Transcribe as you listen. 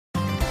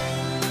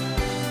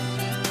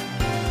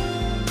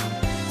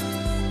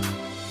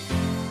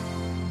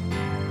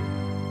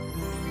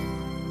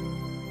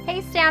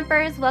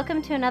Stampers!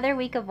 Welcome to another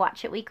week of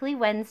Watch It Weekly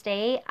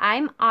Wednesday.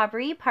 I'm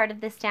Aubrey, part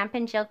of the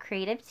Stampin' Jill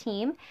creative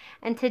team,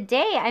 and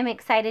today I'm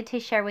excited to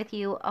share with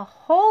you a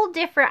whole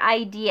different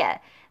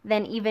idea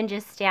than even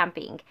just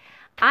stamping.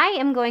 I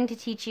am going to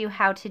teach you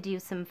how to do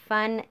some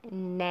fun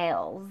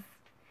nails.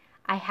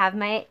 I have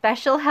my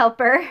special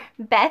helper,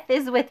 Beth,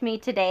 is with me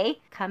today.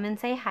 Come and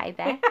say hi,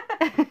 Beth.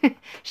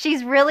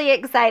 She's really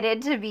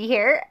excited to be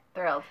here.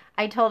 Thrilled.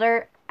 I told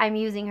her I'm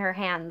using her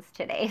hands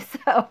today.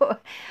 So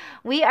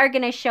we are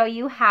going to show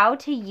you how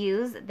to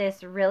use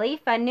this really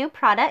fun new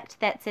product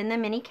that's in the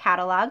mini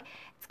catalog.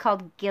 It's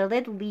called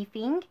Gilded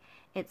Leafing.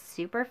 It's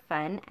super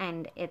fun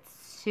and it's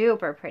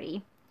super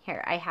pretty.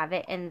 Here, I have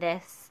it in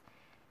this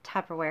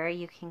Tupperware.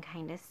 You can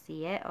kind of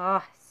see it.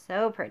 Oh,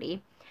 so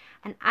pretty.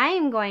 And I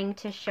am going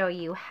to show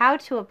you how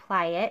to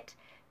apply it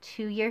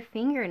to your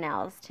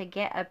fingernails to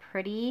get a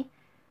pretty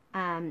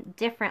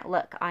different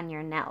look on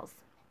your nails.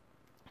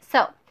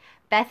 So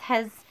Beth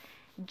has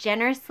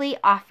generously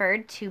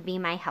offered to be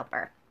my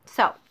helper.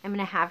 So I'm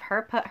going to have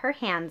her put her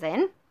hands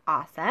in.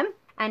 Awesome.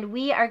 And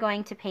we are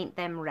going to paint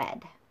them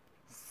red.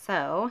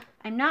 So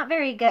I'm not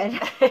very good.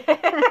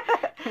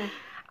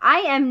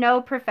 I am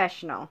no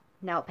professional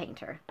nail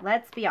painter.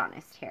 Let's be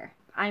honest here.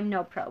 I'm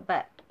no pro,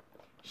 but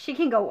she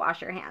can go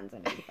wash her hands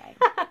and be fine.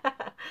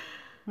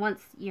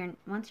 Once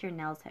your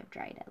nails have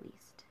dried, at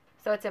least.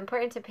 So it's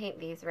important to paint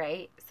these,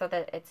 right? So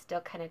that it's still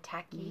kind of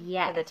tacky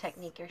for the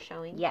technique you're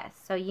showing? Yes.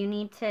 So you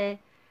need to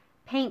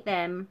paint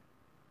them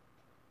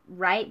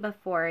right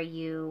before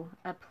you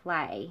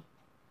apply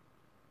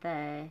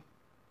the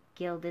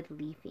Gilded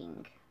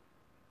Leafing.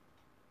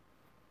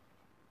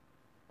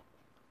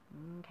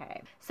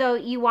 Okay. So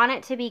you want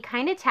it to be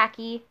kind of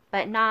tacky,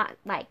 but not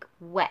like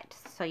wet.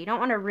 So you don't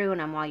want to ruin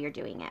them while you're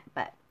doing it,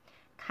 but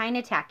kind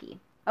of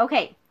tacky.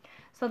 Okay.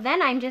 So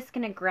then I'm just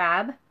going to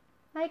grab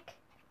like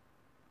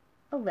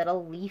a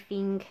little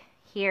leafing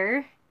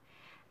here,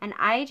 and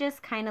I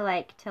just kind of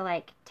like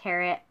to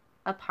tear it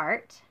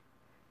apart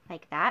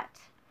like that,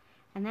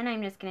 and then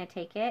I'm just going to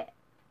take it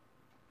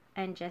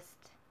and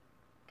just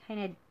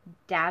kind of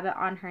dab it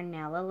on her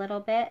nail a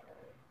little bit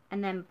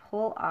and then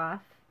pull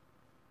off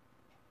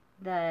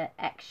the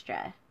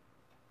extra,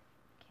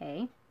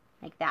 okay,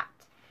 like that.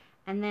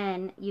 And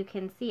then you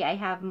can see I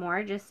have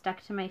more just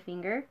stuck to my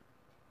finger,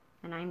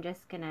 and I'm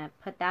just going to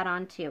put that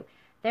on too.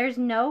 There's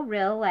no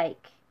real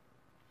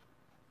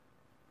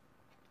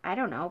I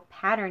don't know,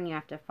 pattern you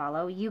have to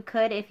follow. You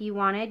could, if you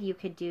wanted, you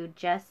could do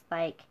just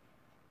like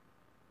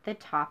the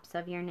tops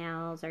of your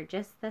nails or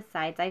just the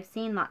sides. I've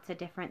seen lots of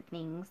different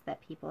things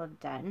that people have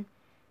done.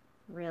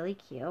 Really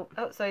cute.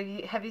 Oh, so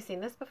have you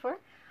seen this before?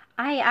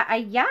 Yeah,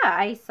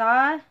 I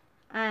saw,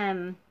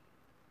 I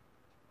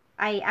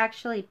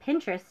actually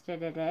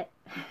Pinterested it.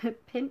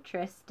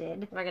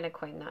 Pinterested. We're going to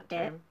coin that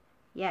term.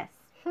 Yes.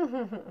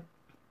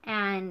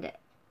 And,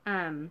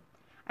 I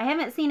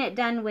haven't seen it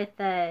done with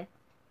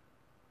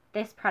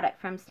this product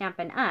from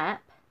Stampin'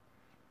 Up,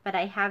 but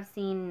I have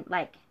seen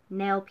like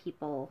nail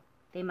people.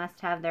 They must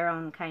have their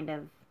own kind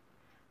of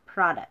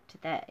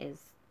product that is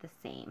the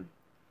same.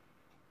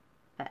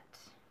 But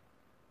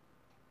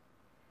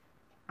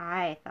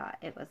I thought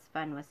it was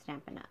fun with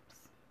Stampin'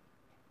 Ups.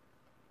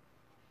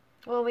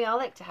 Well, we all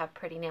like to have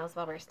pretty nails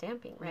while we're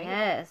stamping, right?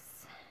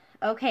 Yes.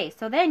 Okay,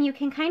 so then you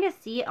can kind of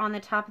see on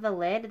the top of the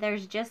lid,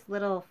 there's just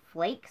little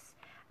flakes.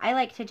 I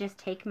like to just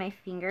take my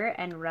finger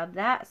and rub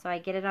that so I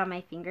get it on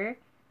my finger,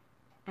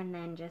 and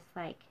then just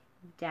like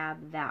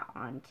dab that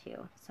on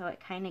too. So it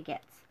kind of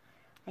gets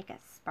like a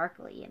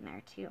sparkly in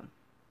there too.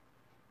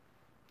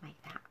 Like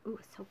that. Ooh,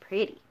 so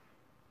pretty.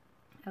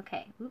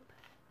 Okay, oop.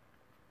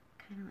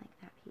 Kind of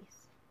like that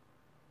piece.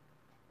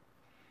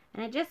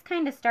 And it just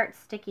kind of starts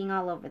sticking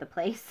all over the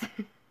place.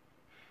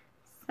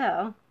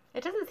 So.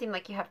 It doesn't seem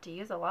like you have to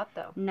use a lot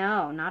though.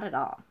 No, not at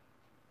all.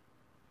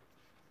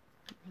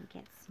 Let me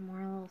get some more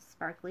little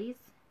sparklies.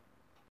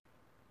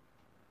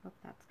 Oh,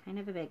 that's kind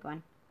of a big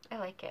one. I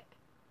like it.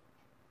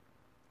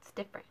 It's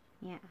different.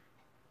 Yeah.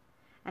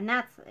 And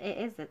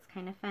it's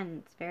kind of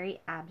fun. It's very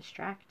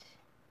abstract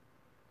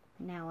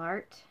nail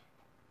art.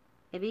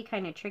 It'd be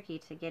kind of tricky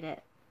to get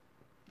it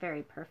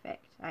very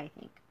perfect, I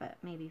think, but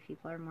maybe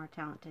people are more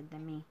talented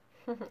than me.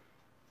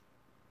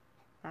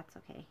 That's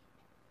okay.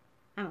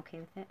 I'm okay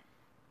with it.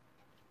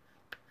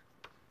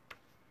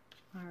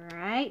 All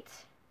right.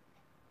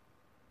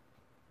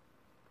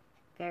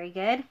 Very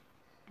good.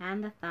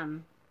 And the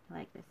thumb. I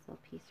like this little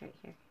piece right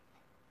here.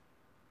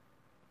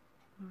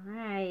 All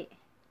right.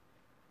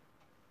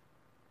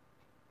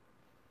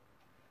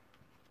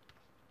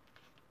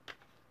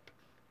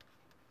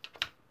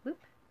 Whoop.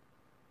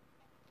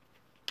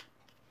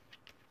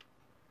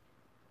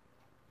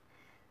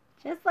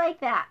 Just like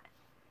that.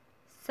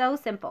 So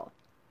simple.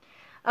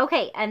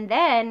 Okay, and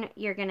then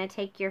you're going to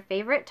take your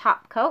favorite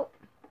top coat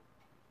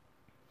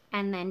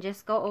and then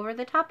just go over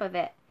the top of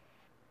it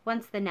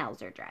once the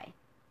nails are dry.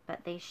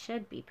 But they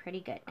should be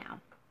pretty good now.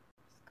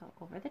 Just go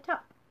over the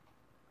top.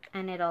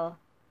 And it'll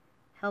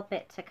help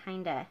it to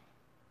kind of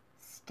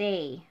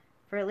stay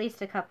for at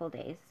least a couple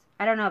days.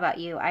 I don't know about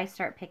you. I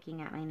start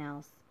picking at my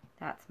nails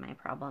That's my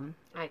problem.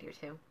 I do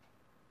too.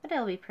 But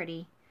it'll be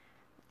pretty.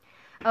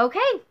 Okay,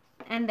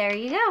 and there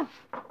you go.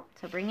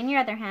 So bring in your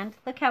other hand.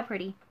 Look how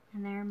pretty.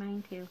 And there are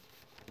mine too.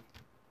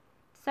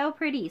 So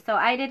pretty. So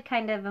I did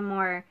kind of a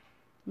more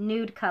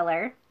nude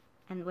color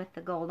and with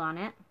the gold on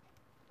it.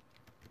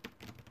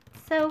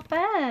 So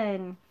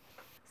fun.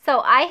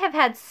 So I have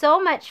had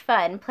so much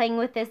fun playing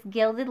with this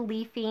gilded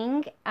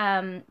leafing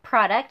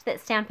product that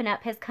Stampin'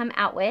 Up! Has come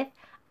out with.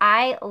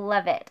 I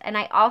love it. And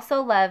I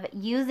also love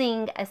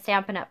using a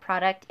Stampin' Up!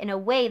 Product in a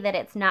way that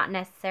it's not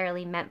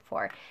necessarily meant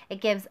for. It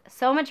gives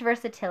so much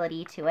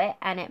versatility to it,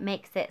 and it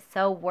makes it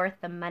so worth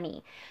the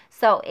money.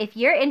 So if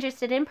you're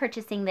interested in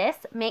purchasing this,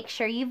 make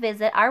sure you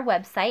visit our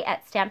website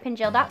at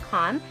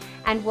stampinjill.com,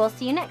 and we'll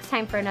see you next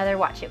time for another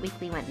Watch It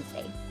Weekly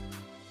Wednesday.